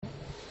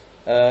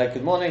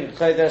Good morning.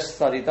 Chodesh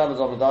study Daled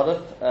Amud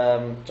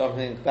Aleph.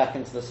 Jumping back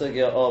into the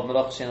sugya of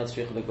Melach Shein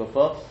Tzricha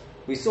L'Gufa.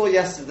 We saw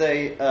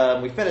yesterday.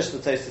 We finished the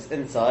Tosfos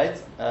inside.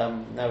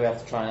 Now we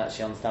have to try and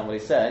actually understand what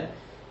he's saying.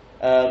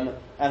 And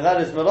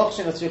that is Melach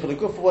Shein Tzricha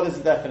L'Gufa. What is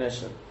the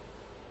definition?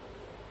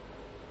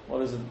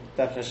 What is the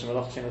definition of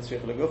Melach Shein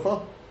Tzricha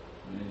L'Gufa?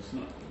 It's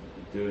not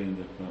doing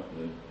the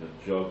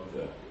job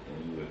that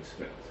you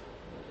expect.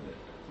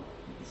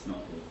 It's not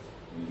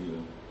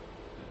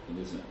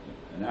there's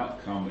an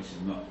outcome which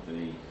is not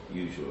the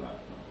usual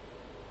outcome.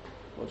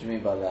 What do you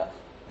mean by that?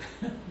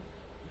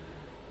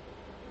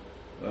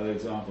 Well, the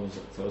examples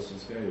that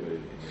Tosfos gave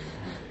really.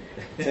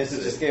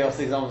 Tosfos just gave us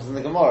the examples in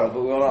the Gemara,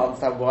 but we want to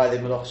understand why they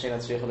Melach Shein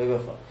Tzricha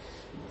L'Gufa.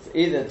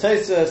 Either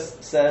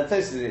Tosfos said, Tosfos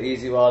is the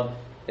easy one,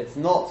 it's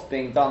not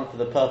being done for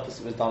the purpose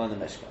it was done in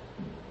the Mishkan.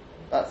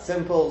 That's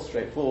simple,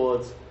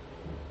 straightforward,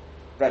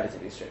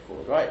 relatively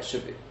straightforward, right? It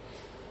should be.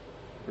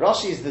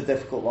 Rashi is the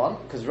difficult one,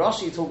 because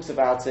Rashi talks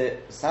about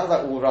it, sounds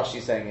like all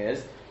Rashi's saying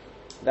is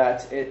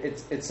that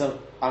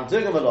I'm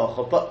doing a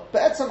malacha, but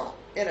it's I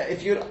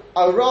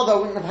would rather I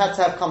wouldn't have had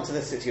to have come to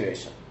this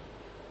situation.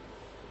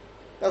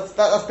 That's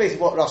basically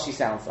what Rashi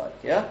sounds like,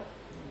 yeah?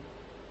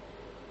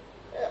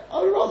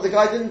 I would rather the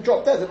guy didn't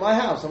drop dead at my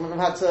house, I wouldn't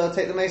have had to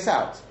take the mace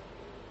out.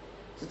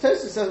 So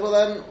Tosfos says, well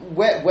then,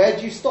 where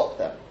do you stop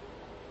then?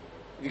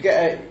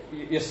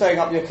 You're sewing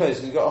up your clothes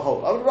because you've got a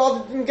hole. I would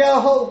rather didn't get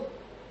a hole.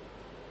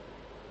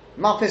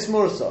 Mapis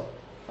mursa,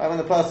 right, when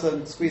the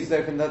person squeezes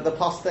open the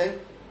pus thing.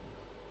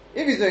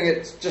 If he's doing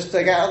it just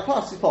to get out of the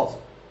pus, he's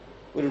possible.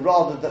 Would have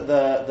rather that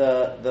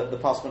the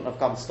pus wouldn't have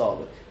come to start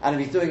with. And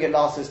if he's doing it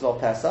last Isla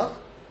Pesach,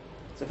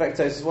 so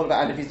Tosfos, what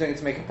about, and if he's doing it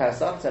to make a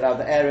Pesach, to allow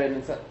the air in,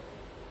 and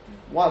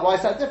why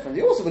is that different?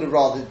 He also would have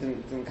rather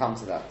didn't come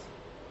to that.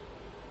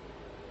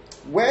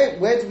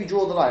 Where do we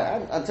draw the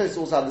line? And Tosfos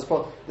also had this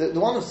problem. The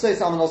one of Sos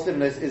Amanos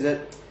Livnos is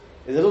a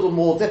little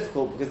more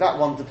difficult because that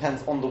one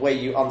depends on the way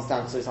you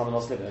understand Sos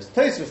Amanos Livnos.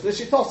 Tosfos, the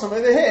Shitosim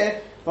over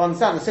here, if I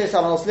understand the Sos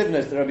Amanos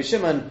Livnos, the Rabbi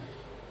Shimon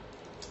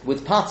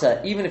with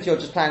Pata, even if you're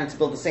just planning to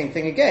build the same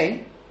thing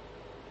again,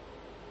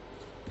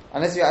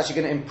 unless you're actually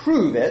going to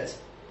improve it,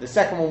 the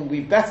second one will be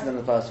better than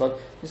the first one.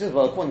 He says,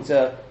 well, according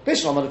to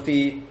Bishlam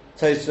Adafi,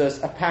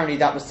 Tosfos, apparently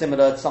that was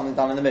similar to something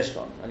done in the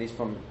Mishkan, at least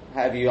from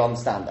however you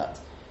understand that.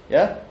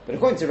 Yeah? But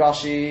according to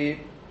Rashi,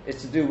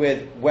 it's to do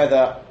with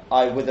whether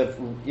I would have,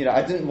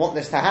 I didn't want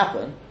this to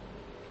happen.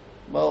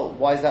 Well,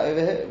 why is that over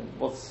here?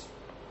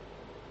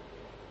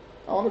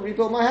 I want to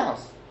rebuild my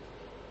house.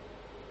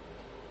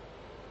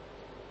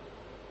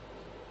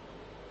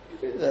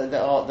 There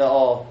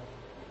are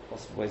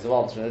possible ways of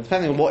answering it,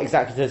 depending on what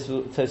exactly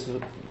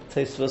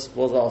Tosfos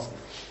was asking.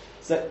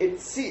 So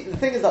the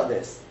thing is like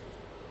this.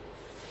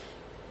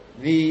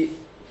 The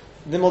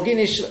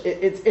Moginish,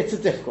 it's a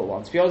difficult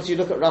one. To be honest, you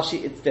look at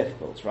Rashi, it's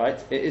difficult, right?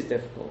 It is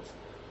difficult.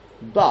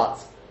 The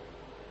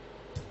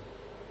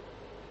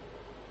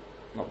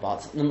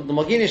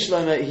Mogini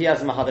Shlomo, he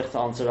has a Mahadich to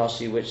answer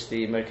Rashi, which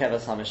the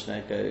Merkevas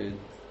HaMishnah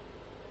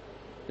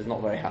is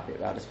not very happy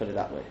about. Let's put it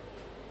that way.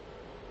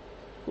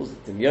 He calls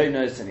it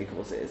Dimyonos, and he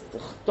calls it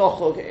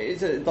Dochog.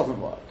 It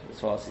doesn't work as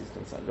far as he's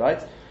concerned,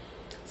 right?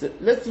 So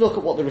let's look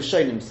at what the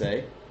Rishonim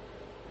say.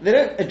 They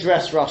don't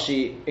address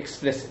Rashi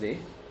explicitly,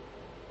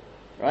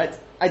 right?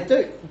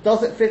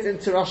 Does it fit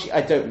into Rashi? I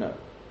don't know,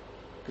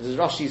 because there's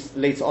Rashi's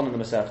later on in the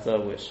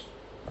Masechta, which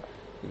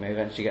we may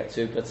eventually get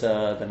to, but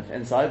then if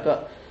inside.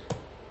 But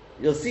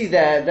you'll see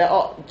there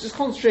are, just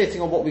concentrating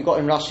on what we got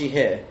in Rashi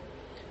here.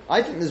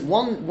 I think there's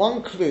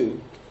one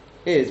clue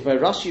is where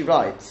Rashi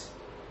writes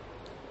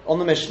on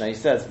the Mishnah. He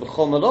says,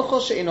 "V'chol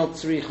melacha she'ino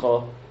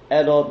tzricha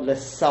elo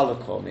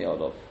lesalko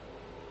mi'olov."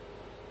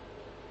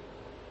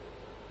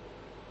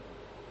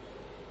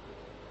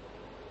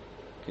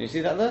 Can you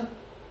see that there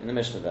in the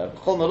Mishnah there?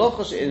 V'chol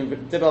melacha she'ino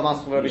dibah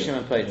maskov Rabbi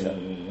Shimon Peter.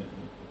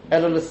 Now,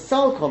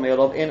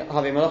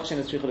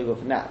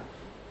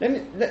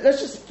 let's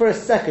just for a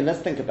second, let's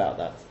think about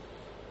that.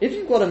 If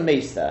you've got a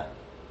mace there,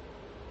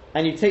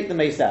 and you take the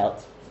mace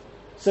out,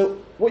 so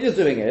what you're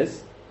doing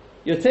is,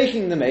 you're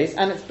taking the mace,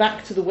 and it's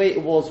back to the way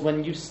it was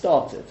when you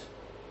started.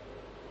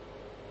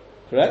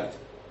 Correct?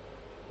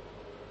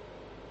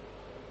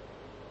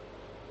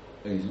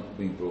 He's not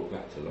being brought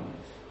back to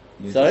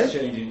life. Sorry?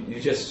 You're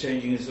just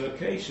changing his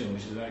location,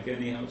 which is like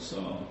any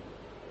Hatzah.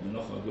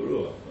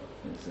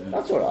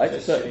 That's all right.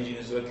 Just changing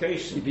his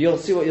location. You'll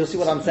see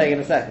what I'm saying in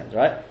a second,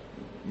 right?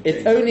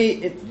 It's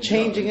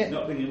changing it.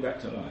 Not bringing him back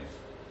to life.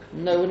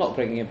 No, we're not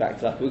bringing him back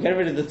to life. We're getting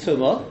rid of the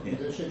tumor. Yeah.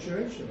 The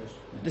situation is.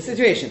 The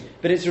situation,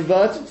 but it's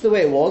reverted to the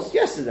way it was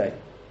yesterday.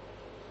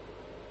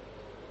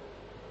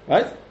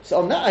 Right? So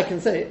on that I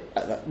can say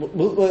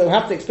we'll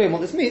have to explain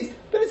what this means.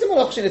 But it's a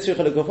Melach Shein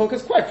Tzricha L'Gufa,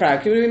 because quite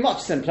frankly, it would be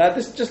much simpler if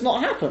this just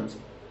not happened.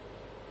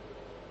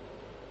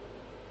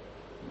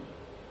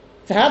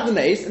 To have the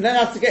mace and then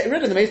have to get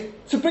rid of the mace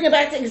to bring it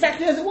back to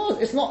exactly as it was.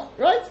 It's not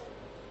right.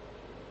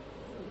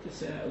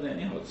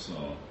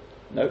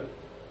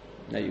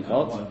 No, you can't. I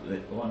want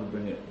to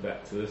bring it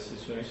back to the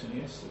situation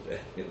yesterday.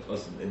 It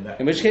wasn't in that.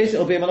 In which case,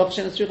 it'll be a Melach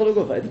Shein Tzricha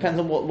L'Gufa. It depends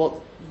on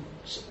what.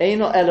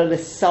 Eino ela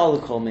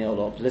lisalko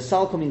me'olov.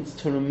 Lisalko means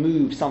to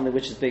remove something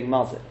which is being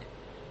mazik.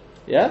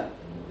 Yeah?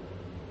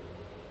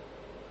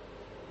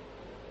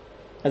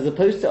 As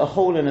opposed to a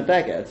hole in a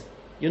beged,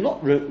 you're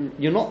not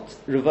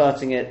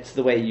reverting it to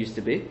the way it used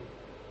to be.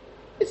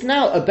 It's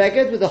now a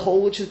beged with a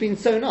hole which has been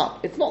sewn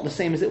up. It's not the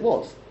same as it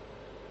was.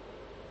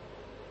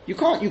 You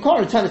can't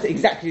return it to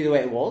exactly the way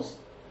it was.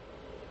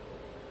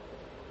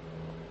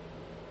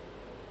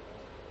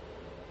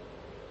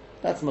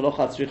 That's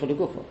malochat tzricha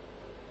legufa.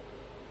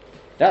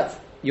 That's,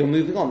 you're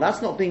moving on.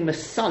 That's not being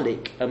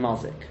misalik a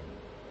mazik.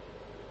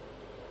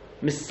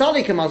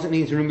 Misalik a mazik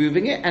means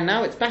removing it, and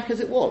now it's back as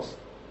it was.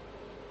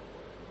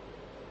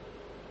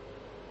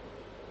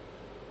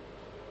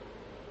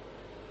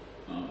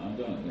 I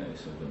don't get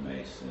this with the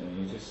mace.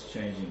 You're just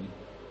changing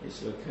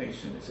its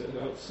location. It's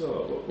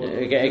outside.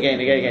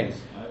 Again.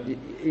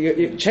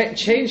 You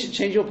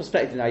change your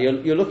perspective now.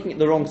 You're looking at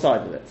the wrong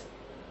side of it.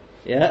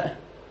 Yeah?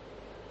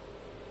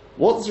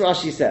 What does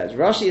Rashi said?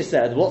 Rashi has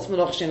said, what's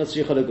Malach Shein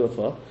Tzricha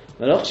Legufa?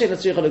 Malach Shein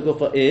Tzricha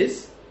Legufa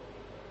is,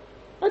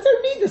 I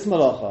don't need this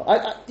malacha.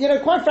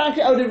 Quite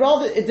frankly, I would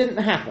rather it didn't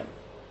happen.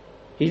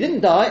 He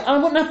didn't die, and I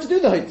wouldn't have to do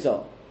the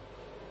Hotzah.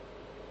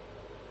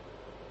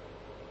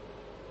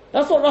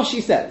 That's what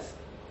Rashi says.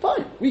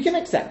 Fine, we can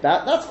accept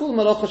that. That's called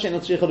Malach Shein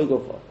Tzricha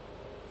Legufa.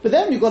 For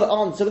them, you've got to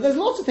answer, but there's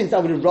lots of things I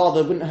would have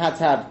rather wouldn't have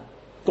to have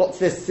got to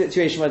this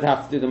situation where they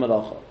have to do the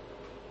malacha.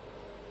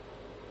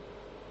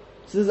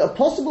 So there's a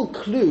possible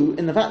clue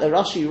in the fact that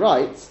Rashi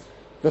writes,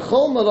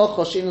 "V'chol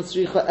malacha she'ein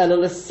tzricha ela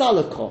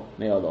lesalako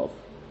me'olov,"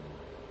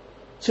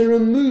 to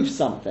remove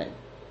something.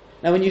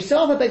 Now, when you say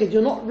off a beged,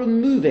 you're not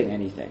removing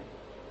anything.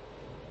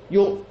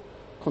 You're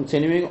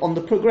continuing on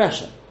the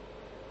progression.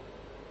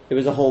 It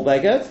was a whole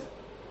beged,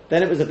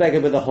 then it was a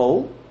beged with a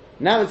hole.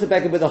 Now it's a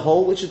beged with a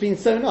hole which has been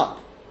sewn up.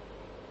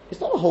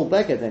 It's not a whole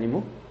beged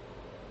anymore.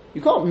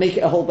 You can't make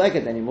it a whole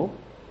beged anymore.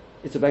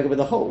 It's a beged with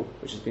a hole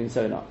which has been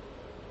sewn up.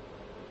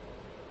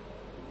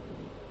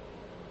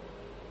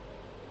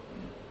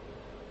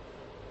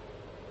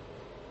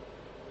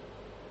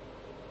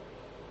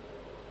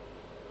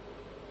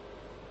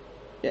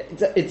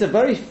 It is a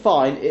very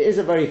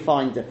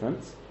fine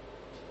difference.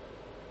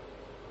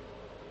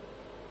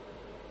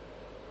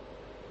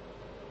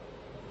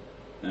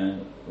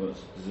 And what's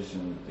the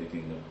position of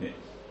digging the pit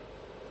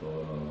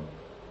for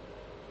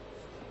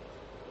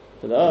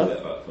the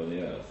earth? For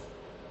the earth.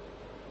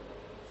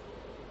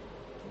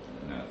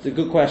 It's a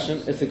good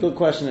question. It's a good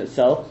question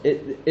itself.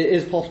 It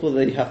is possible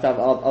that you have to have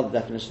other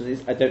definitions of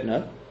these. I don't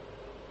know.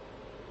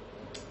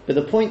 But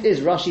the point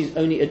is, Rashi's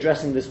only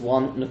addressing this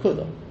one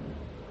nakuda.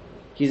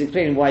 He's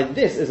explaining why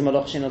this is a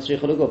malach she'ein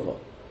tzricha legufa.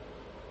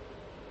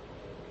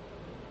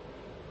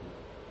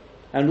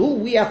 And all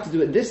we have to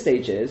do at this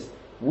stage is,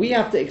 we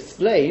have to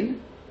explain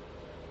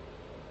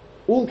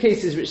all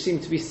cases which seem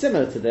to be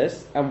similar to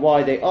this, and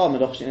why they are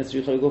malach she'ein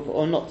tzricha legufa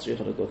or not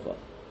tzricha legufa.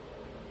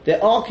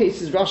 There are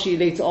cases, Rashi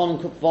later on in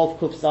Kuf Vav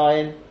Kuf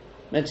Zayin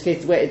mentions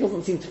cases where it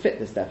doesn't seem to fit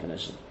this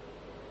definition.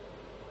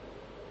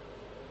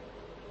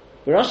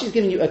 But Rashi's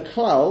giving you a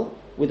klal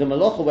with a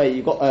malacha where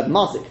you've got a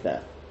mazik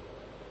there.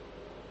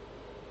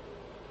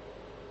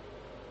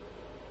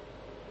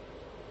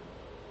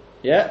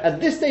 Yeah, at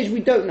this stage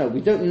we don't know.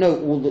 We don't know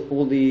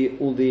all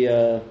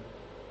the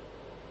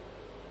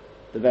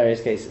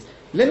various cases.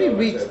 Let me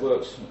read. It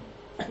works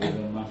with the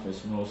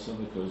Mafis Morsa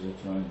because you're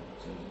trying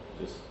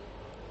to just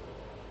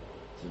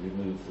to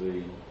remove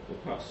the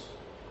pus.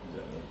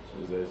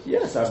 So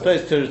yes, I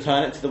suppose to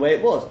return it to the way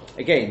it was.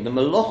 Again, the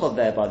malacha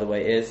there, by the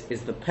way, is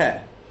the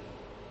peh,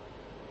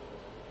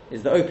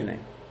 is the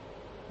opening.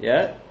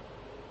 Yeah,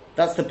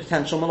 that's the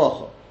potential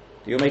malacha.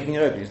 You're making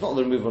an opening. It's not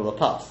the removal of the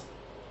pus.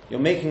 You're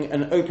making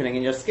an opening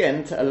in your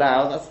skin to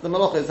allow. That's the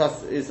malacha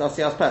is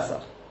Asiyas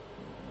Pesach.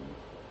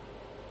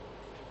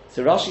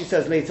 So Rashi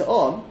says later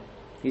on,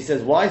 he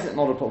says, why is it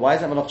not a why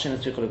is that malach she'ein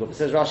tzricha legufa? It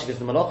says Rashi because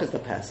the malach is the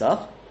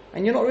Pesach,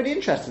 and you're not really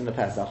interested in the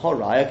Pesach,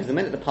 horaya, because the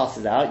minute the pus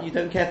is out, you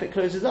don't care if it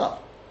closes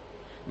up.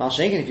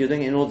 Malshenkin, if you're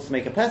doing it in order to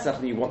make a Pesach,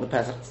 then you want the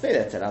Pesach to stay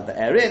there, to allow the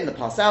air in, the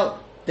pus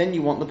out, then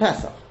you want the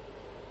Pesach.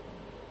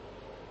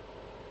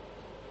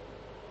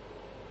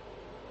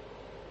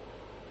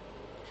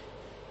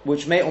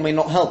 Which may or may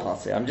not help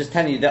us here. I'm just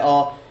telling you there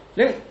are.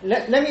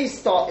 Let me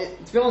start.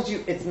 To be honest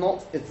with you,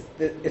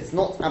 it's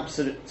not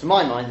absolute. To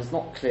my mind, it's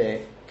not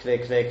clear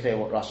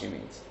what Rashi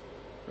means.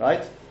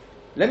 Right?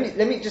 Let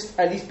me just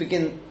at least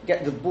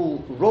get the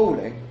ball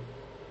rolling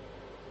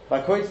by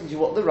quoting to you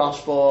what the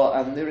Rashba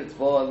and the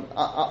Ritva and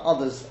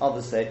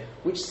others say,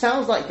 which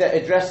sounds like they're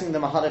addressing the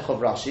Mahalech of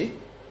Rashi.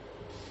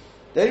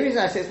 The only reason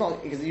I say it's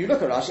not because you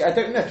look at Rashi, I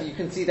don't know if you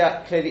can see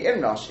that clearly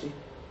in Rashi.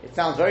 It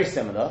sounds very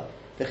similar.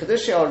 The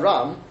Chedush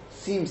Ram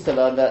seems to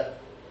learn that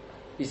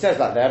he says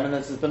like them, and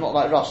then says, but not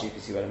like Rashi, if you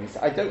see what I mean. So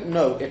I don't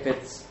know if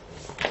it's.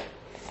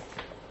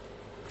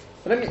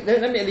 But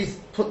let me at least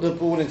put the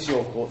ball into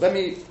your court. Let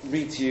me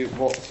read to you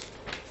what.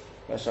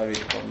 Where shall I read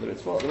it from?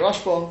 The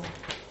Rashba.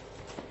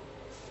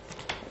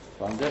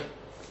 Find it.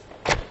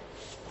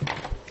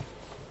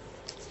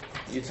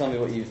 You tell me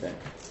what you think.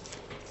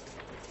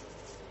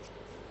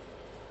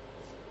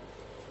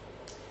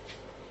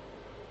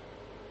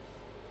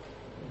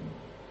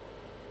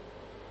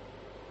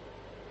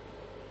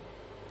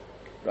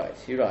 Right,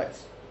 he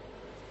writes.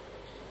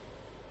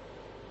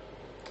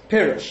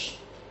 Pirush.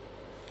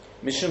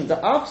 Mishum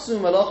da'achzu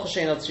malacha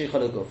she'ena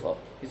tzricha legufo.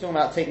 He's talking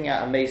about taking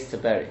out a mace to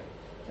bury.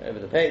 Over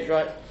the page,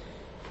 right?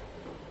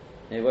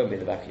 It won't be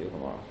the back of your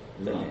Gemara.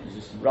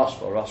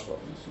 Rashba.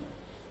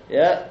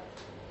 Yeah?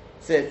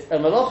 So it's a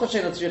malacha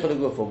she'ena tzricha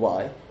legufo.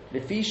 Why?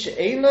 Lefi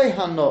she'ein lo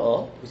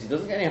hano'ah, because he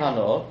doesn't get any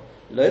hano'ah,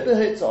 lo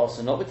behitzah,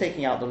 so not with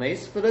taking out the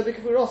mace, but lo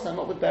bekivurosa,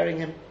 not with burying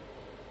him.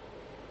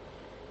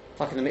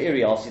 Like in the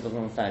Meiri asks, he doesn't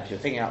understand. If you're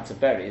taking out to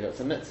bury, that's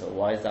a mitzvah.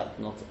 Why is that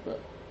not a...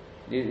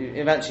 It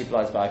eventually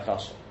applies by a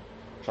kasha.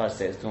 Try to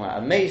say it's talking about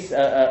a mace,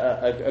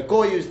 a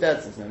goy who's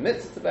dead, so there's no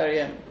mitzvah to bury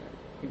him.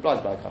 He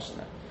applies by a kasha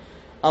now.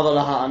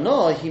 Aval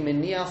ha'anor hi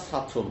minias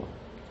hatuma.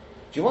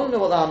 Do you want to know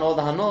what the hanor?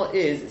 The hanor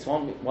is, it's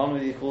one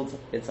way he calls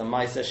it's a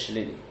maisa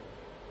shlili.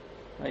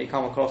 Now you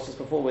come across this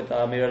before with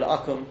Mir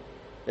al-Akum.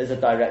 There's a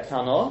direct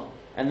hanor,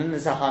 and then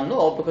there's a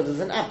hanor because there's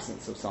an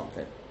absence of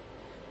something.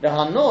 The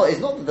hanor is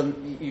not that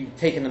you've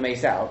taken the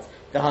mace out.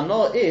 The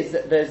hanor is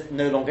that there's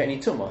no longer any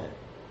tumah here.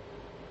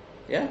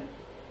 Yeah?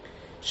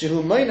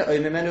 Shehu moina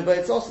oimimenu, but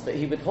it's also that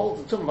he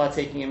withholds the tumah by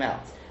taking him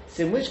out.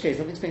 So in which case,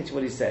 let me explain to you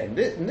what he's saying.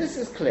 And this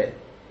is clear.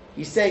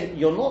 He's saying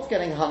you're not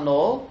getting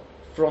hanor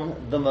from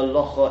the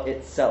malacha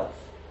itself.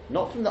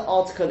 Not from the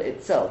article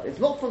itself. It's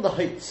not from the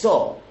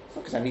hotzah. It's not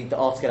because I need the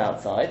article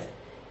outside.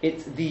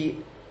 It's the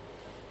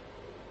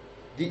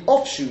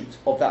offshoot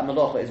of that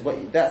malacha is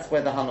that's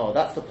where the hanor,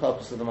 that's the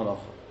purpose of the malacha.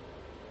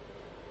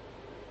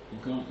 You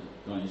can't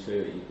you say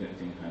that you're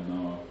getting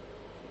hanor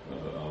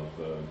of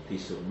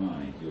peace of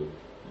mind? You're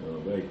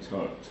very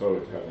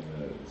torrid having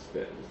this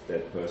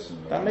dead person.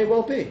 That may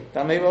well be.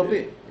 That may well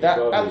be.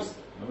 Mind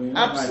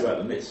about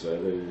the mitzvah.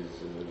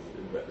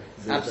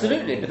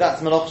 Absolutely, but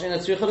that's malacha in a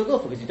tzricha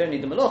legufa, because you don't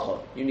need the malacha.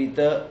 You need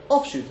the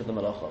offshoot of the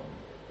malacha.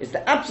 It's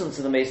the absence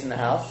of the mace in the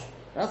house.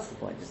 That's the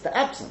point. It's the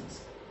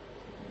absence.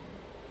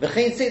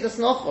 V'chein tzeidas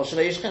nochor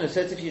shalei yishchenu.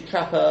 So it's if you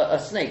trap a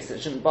snake so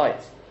it shouldn't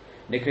bite.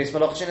 Nikris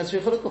malacha she'ena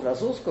tzricha legufa.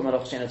 That's also called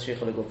malacha she'ena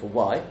tzricha legufa.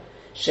 Why?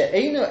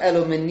 She'eino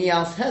elo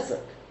menias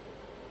hezek.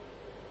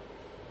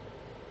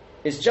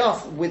 It's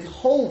just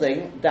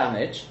withholding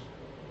damage.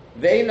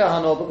 Ve'ein lo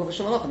hanor b'guf of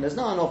malacha. There's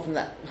no hanor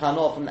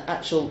from the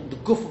actual the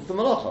guf of the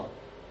malacha.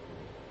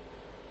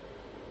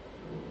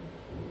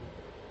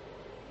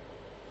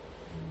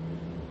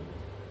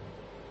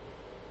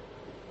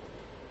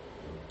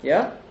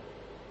 Yeah?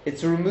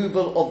 It's a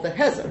removal of the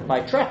hezek.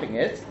 By trapping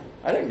it,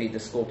 I don't need the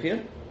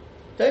scorpion,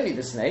 don't need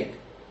the snake.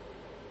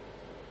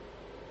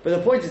 But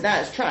the point is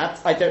now it's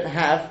trapped,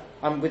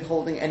 I'm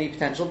withholding any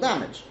potential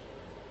damage.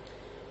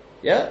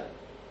 Yeah?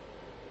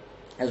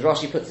 As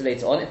Rashi puts it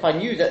later on, if I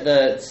knew that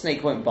the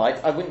snake won't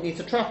bite, I wouldn't need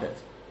to trap it.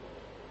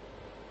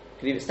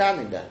 Could leave it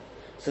standing there.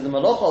 So the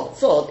malacha of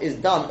tzod is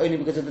done only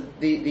because of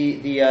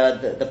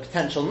the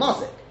potential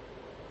mazik.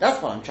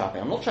 That's what I'm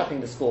trapping. I'm not trapping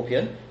the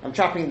scorpion. I'm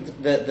trapping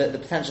the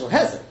potential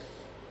hezek.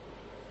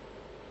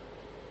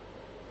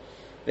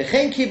 So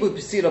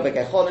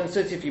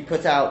if you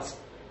put out,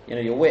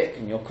 your wick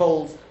and your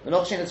coals,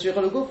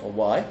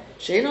 why?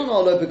 You don't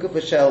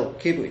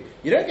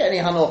get any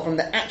hanor from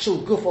the actual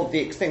guf of the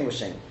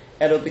extinguishing.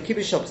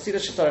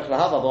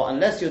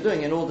 Unless you're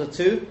doing in order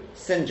to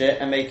singe it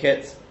and make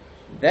it.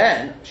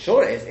 Then,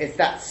 sure it is. It's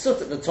that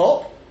soot at the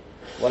top,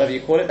 whatever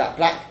you call it, that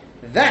black.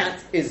 That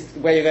is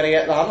where you're going to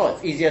get the hanor.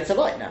 It's easier to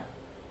light now.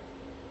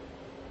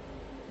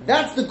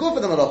 That's the guf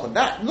of the malacha.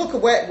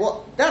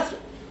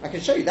 I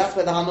can show you. That's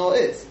where the hanor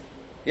is.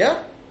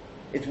 Yeah,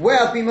 it's where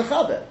I've been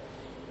mechaber.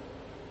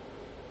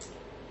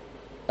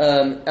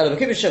 So the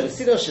kibbutz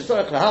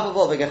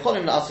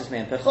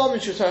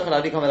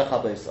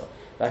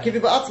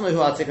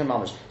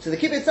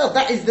itself,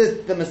 that is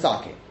the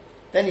masaki.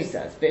 Then he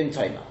says,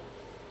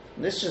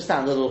 this should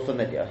sound a little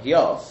familiar. He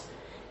asks,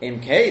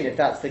 if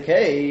that's the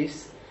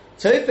case,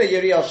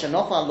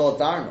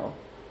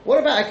 what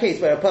about a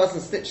case where a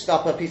person stitched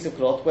up a piece of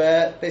cloth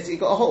where basically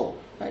got a hole,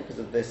 right, because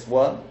of this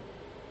worm?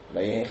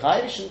 He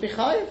shouldn't be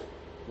chayiv.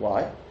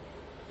 Why?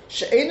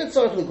 He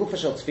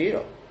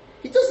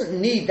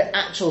doesn't need the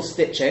actual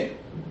stitching.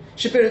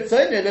 Because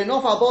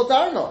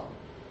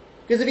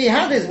if he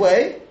had his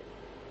way,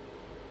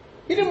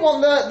 he didn't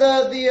want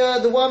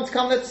the worm to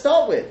come there to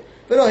start with.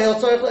 But he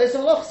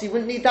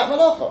wouldn't need that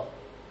malacha.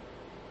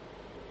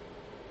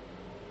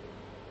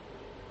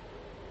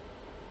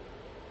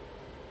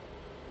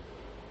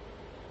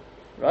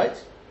 Right?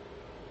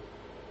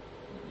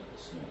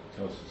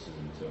 Tells us his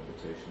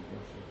interpretation.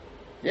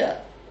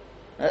 Yeah.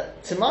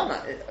 To my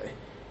mind,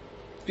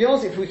 to be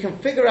honest, if we can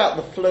figure out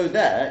the flow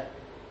there,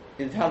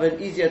 you'd have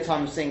an easier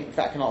time seeing if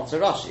that can answer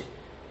Rashi.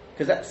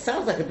 Because that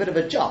sounds like a bit of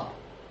a jump.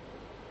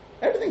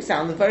 Everything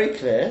sounded very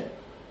clear,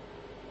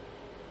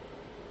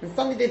 and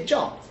suddenly they've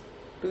jumped.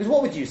 Because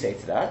what would you say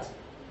to that?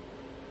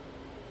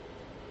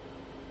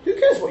 Who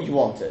cares what you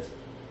wanted?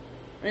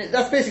 I mean,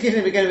 that's basically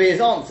going to be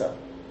his answer.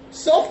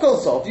 Soft,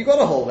 you've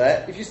got a hole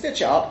there. If you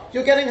stitch it up,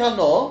 you're getting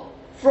hanor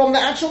from the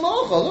actual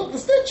malacha. Look, the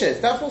stitches.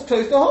 That's what's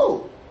closed the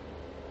hole.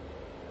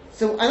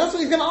 So, and that's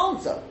what he's going to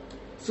answer.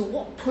 So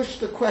what pushed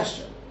the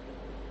question?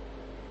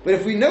 But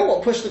if we know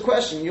what pushed the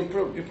question,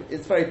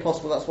 it's very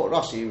possible that's what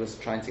Rashi was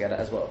trying to get at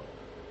as well.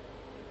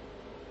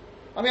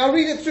 I mean, I'll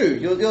read it through.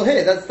 You'll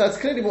hear that's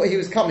clearly what he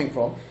was coming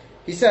from.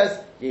 He says,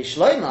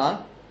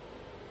 "Yeshloima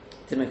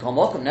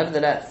Timikomokum."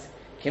 Nevertheless,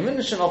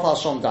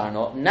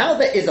 now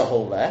there is a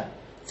hole there.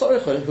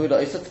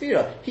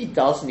 He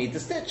does need the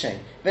stitching,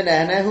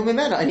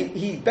 and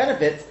he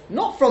benefits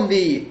not from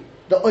the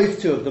oath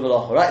to of the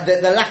malacha, right?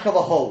 The lack of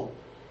a hole.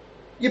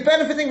 You're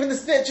benefiting from the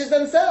stitches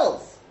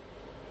themselves.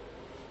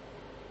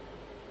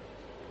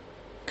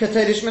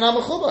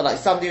 Like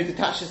somebody who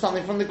detaches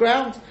something from the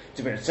ground.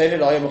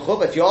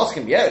 If you ask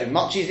him, yeah, it would be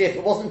much easier if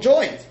it wasn't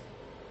joined.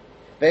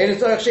 I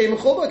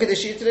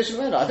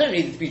don't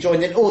need it to be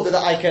joined in order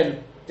that I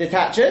can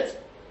detach it.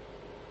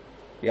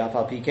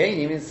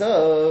 Even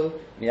so,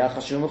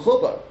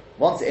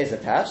 once it is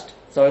attached,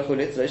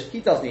 he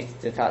does need to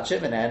detach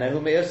it, and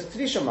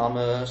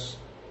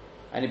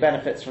he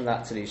benefits from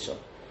that talisha.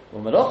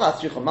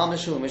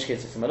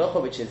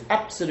 Which is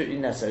absolutely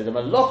necessary. The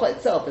malacha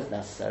itself is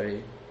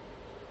necessary.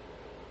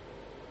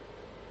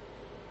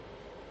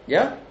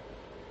 Yeah?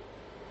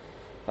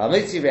 And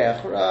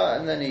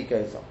then he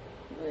goes on.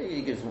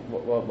 He gives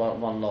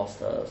one last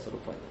sort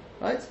of point.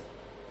 Right?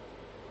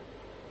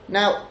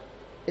 Now,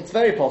 it's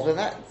very possible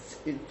that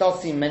it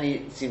does seem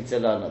many seem to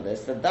learn on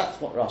this, that that's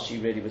what Rashi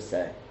really was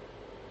saying.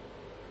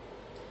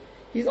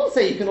 He's not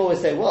saying you can always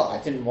say, well, I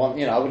didn't want,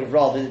 I would have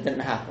rather it didn't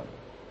happen.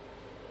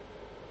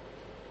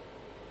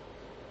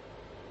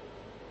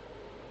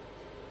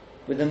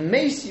 With a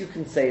mace you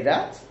can say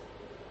that,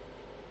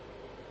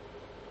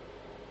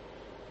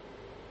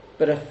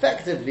 but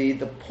effectively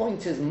the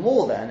point is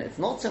more than, it's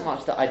not so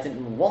much that I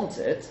didn't want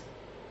it,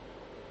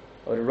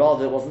 or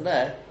rather it wasn't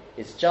there,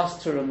 it's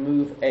just to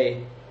remove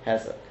a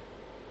hezek.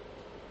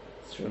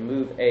 It's to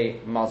remove a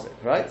mazik,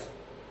 right?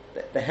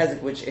 The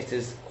hezek which it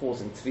is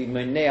causing, to be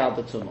monea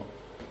the tumah.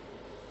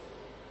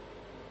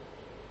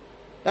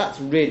 That's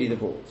really the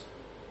vault.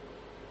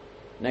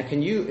 Now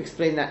can you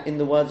explain that in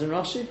the words in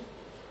Rashi?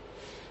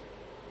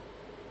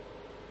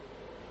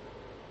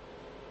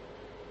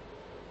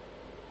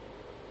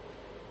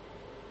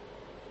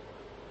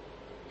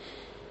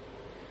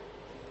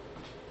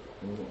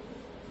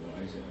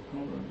 Why is it a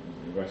problem?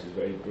 The Rashi is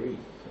very brief.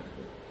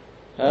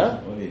 Huh?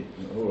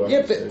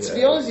 Yeah, but to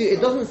be honest with you,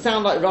 it doesn't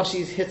sound like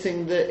Rashi's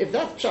hitting the... If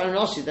that's Pshat in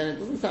Rashi, then it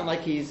doesn't sound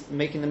like he's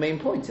making the main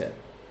point here.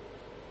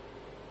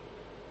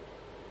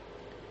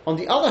 On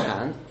the other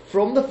hand,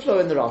 from the flow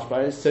in the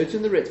Rashba, so too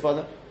in the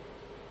Ritva,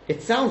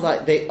 it sounds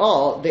like they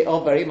are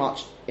very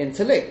much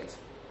interlinked.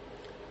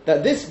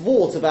 That this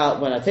vault about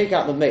when I take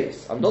out the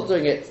mace, I'm not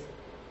doing it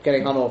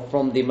getting hanor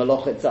from the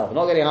malach itself. I'm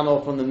not getting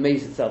hanor from the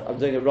mace itself. I'm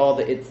doing it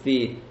rather, it's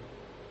the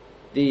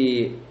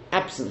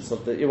absence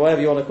of the,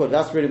 whatever you want to call it.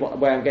 That's really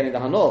where I'm getting the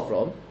hanor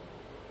from.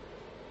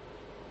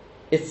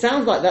 It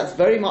sounds like that's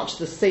very much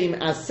the same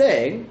as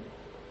saying,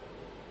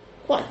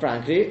 quite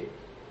frankly,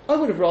 I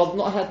would have rather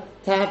not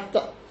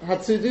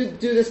had to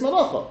do this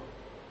malacha.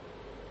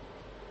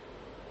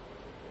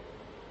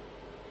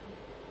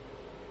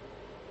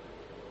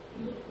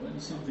 When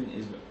something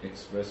is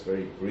expressed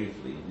very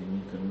briefly, then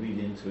you can read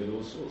into it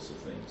all sorts of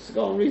things. So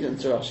go on, read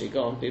into Rashi.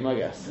 Go on, be my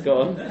guest.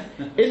 Go on.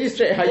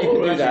 Illustrate how you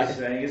can do that. All Rashi is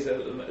saying is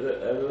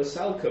a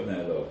salka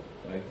melo,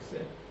 like I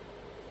said.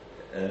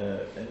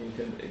 And you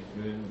can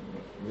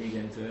read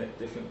into it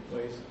different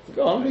ways.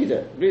 Go on, read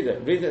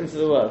it into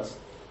the words.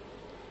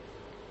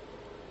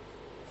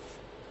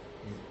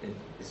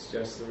 It's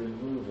just the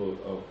removal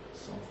of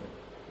something.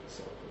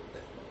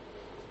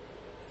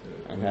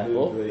 And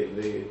therefore?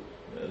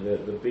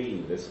 The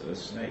bee, the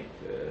snake,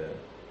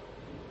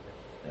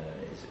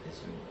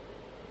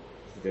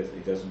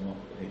 he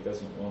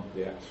doesn't want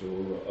the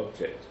actual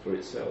object for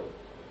itself.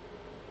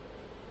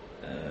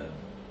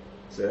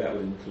 So that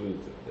would include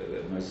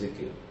the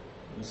mazikim.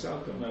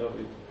 Masalka Melov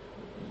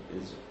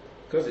is,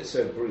 because it's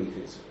so brief,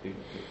 it's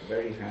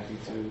very handy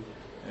to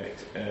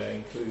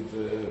include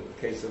the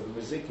case of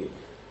the mazikim.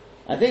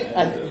 I think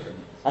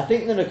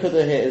the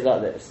Nakuda here is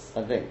like this.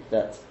 I think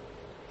that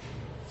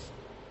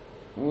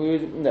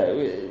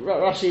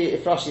Rashi,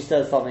 if Rashi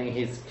says something,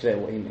 he's clear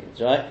what he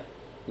means, right?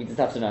 We just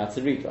have to know how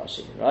to read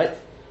Rashi, right?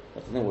 You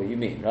have to know what you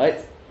mean,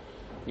 right?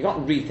 You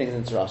can't read things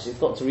into Rashi. It's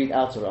got to read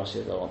out of Rashi,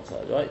 as I once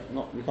heard, right?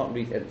 You can't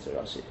read into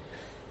Rashi.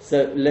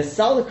 So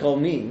lesalikol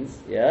means,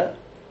 yeah.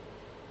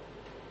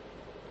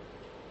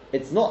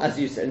 It's not as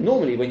you said.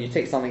 Normally, when you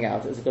take something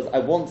out, it's because I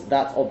want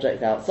that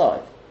object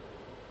outside.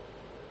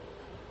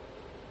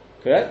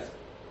 Correct?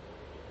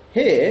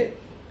 Here,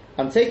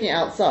 I'm taking it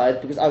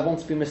outside because I want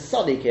to be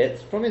masalik it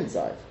from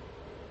inside.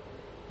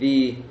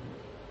 The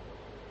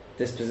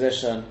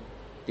disposition,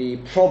 the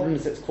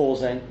problems it's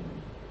causing.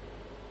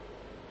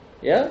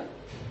 Yeah?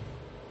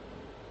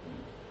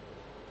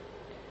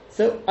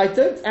 So I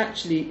don't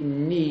actually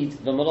need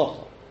the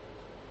malacha.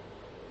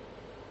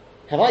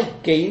 Have I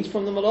gained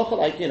from the malacha?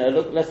 Like,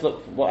 let's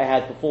look what I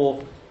had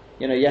before,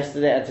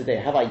 yesterday and today.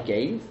 Have I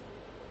gained?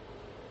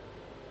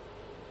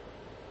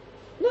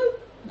 No.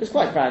 Because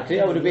quite frankly,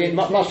 I would have been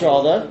much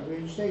rather.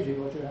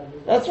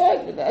 That's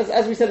right,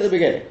 as we said at the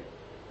beginning.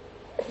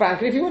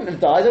 frankly, if he wouldn't have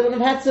died, I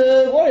wouldn't have had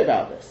to worry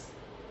about this.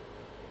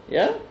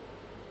 Yeah?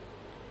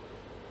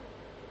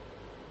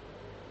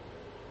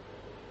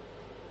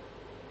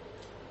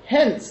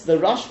 Hence, the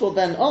Rashba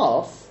then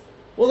asks,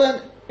 well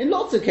then, in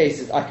lots of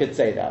cases I could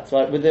say that,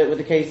 right, with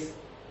the case.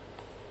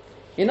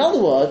 In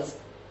other words,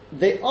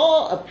 they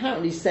are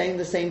apparently saying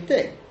the same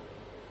thing.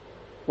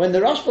 When the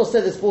Rashba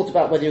said this thought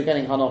about whether you're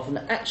getting Hanof from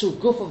the actual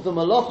guf of the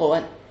Malacha,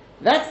 and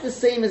that's the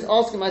same as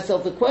asking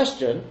myself the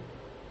question,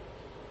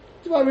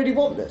 do I really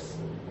want this?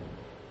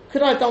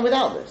 Could I have done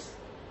without this?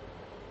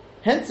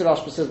 Hence the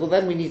Rashba says, well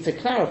then we need to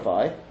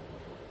clarify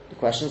the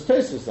questions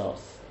Tosfos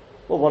asks.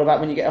 Well, what about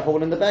when you get a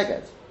hole in the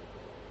beged?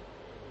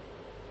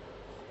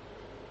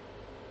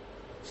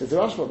 Says the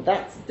Rashba,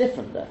 that's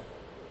different there.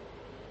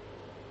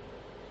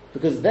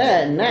 Because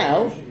there,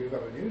 now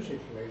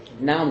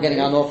I'm getting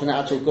Hanof from the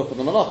actual guf of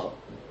the Malacha.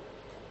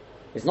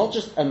 It's not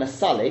just a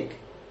Masalik.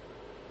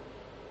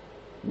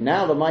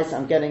 Now the Maisa,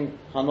 I'm getting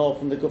Hanof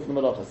from the guf of the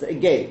Malacha. So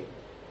again,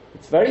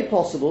 it's very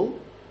possible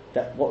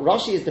that what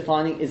Rashi is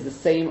defining is the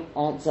same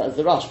answer as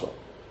the Rashba,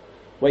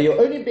 where you're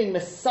only being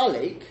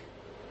Masalik.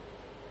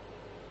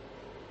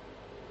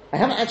 I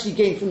haven't actually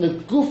gained from the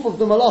guf of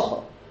the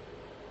Malacha.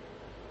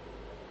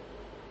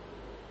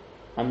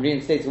 I'm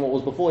reinstating what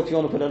was before, if you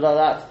want to put it like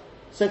that.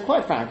 So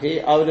quite frankly,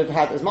 I would have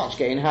had as much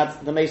gain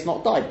had the mace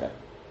not died there.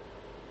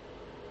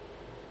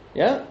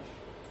 Yeah?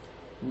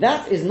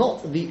 That is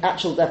not the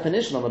actual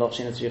definition of Malach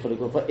Shein Tzricha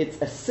L'Gufa, it's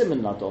a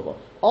siman ladova.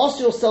 Ask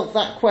yourself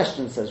that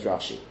question, says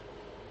Rashi.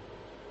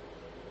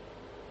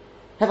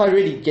 Have I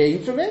really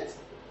gained from it?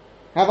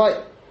 Have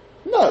I?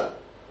 No.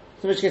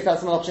 So in which case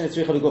that's Malach Shein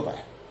Tzricha L'Gufa.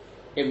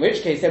 In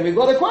which case then we've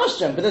got a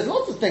question, but there's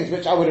lots of things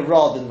which I would have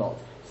rather not.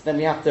 So then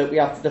we have to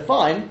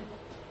define.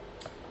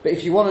 But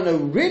if you want to know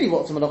really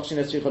what's a Malach Shein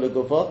Tzricha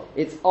L'Gufa,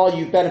 it's are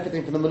you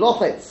benefiting from the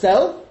Malacha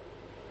itself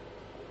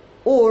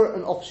or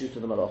an offshoot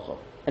of the Malacha?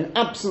 An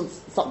absence,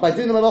 by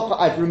doing the Malacha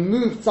I've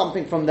removed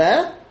something from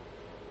there,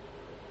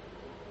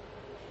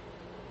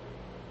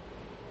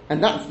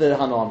 and that's the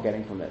Hana I'm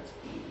getting from it.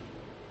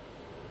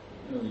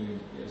 No,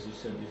 as you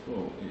said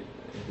before,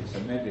 if it's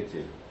a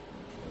negative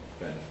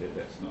benefit,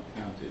 that's not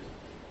counted.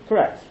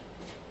 Correct.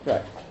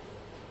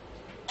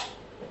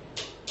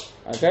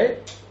 Okay?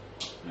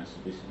 Has to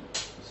be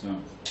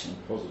some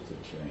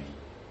positive gain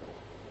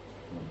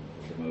from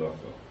the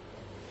Malacha.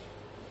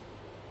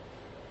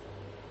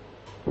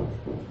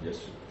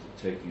 Just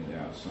taking it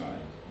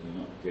outside, you're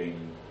not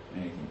gaining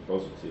anything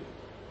positive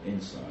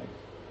inside.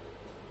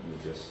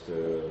 You're just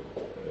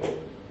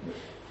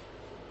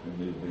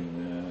removing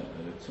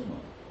a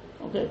tumor,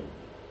 Okay.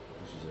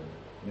 which is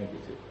a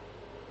negative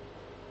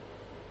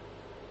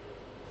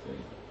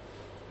thing.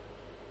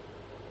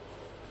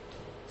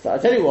 So I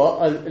tell you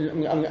what,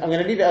 I'm going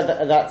to leave it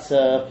at that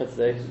for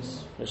today.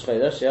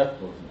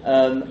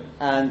 Yeah.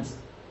 And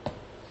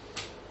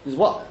there's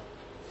what.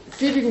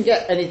 See if you can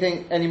get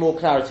any more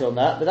clarity on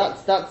that.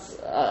 But that's.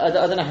 I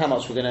don't know how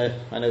much we're going to.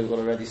 I know we've got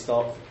to already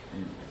start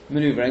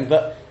manoeuvring,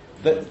 but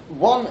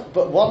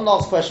one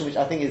last question, which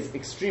I think is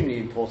extremely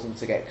important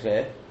to get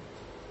clear.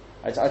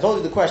 I told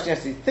you the question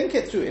yesterday. Think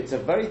it through. It's a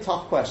very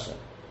tough question.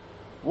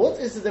 What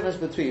is the difference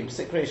between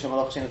Psik Reisha and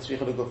Malach Shein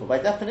Tzricha L'Gufa? By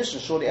definition,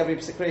 surely every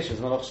Psik Reisha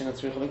is Malach Shein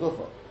Tzricha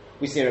L'Gufa.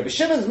 We see Rabbi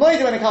Shimon's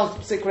moide when it comes to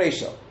Psik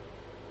Reisha.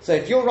 So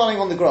if you're running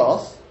on the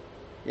grass,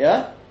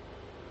 yeah,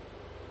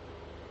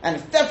 and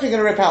it's definitely going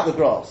to rip out the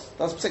grass,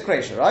 that's Psik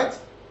Reisha, right?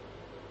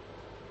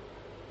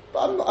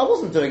 But I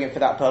wasn't doing it for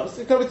that purpose.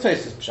 It's got to be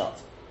Tosfos Pshat.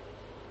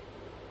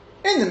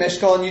 In the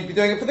Mishkan, you'd be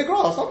doing it for the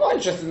grass. I'm not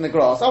interested in the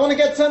grass. I want to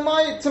get to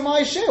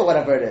my share, or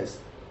whatever it is.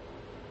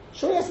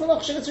 Surely that's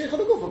Malach Shein Tzricha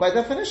L'Gufa by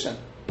definition.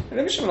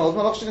 Rabbi Shimon holds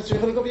Malach Shein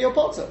Tzricha L'Gufa your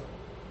potter.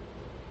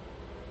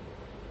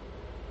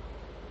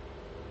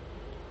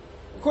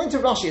 According to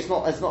Rashi, it's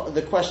not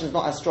the question is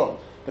not as strong,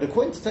 but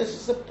according to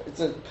Tosfos, it's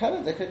a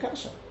paradox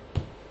kasha.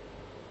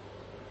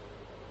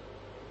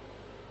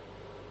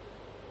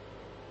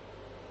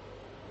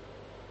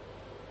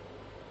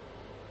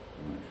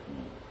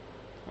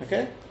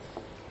 Okay,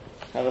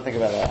 have a think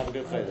about that. Have a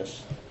good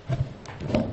Chodesh.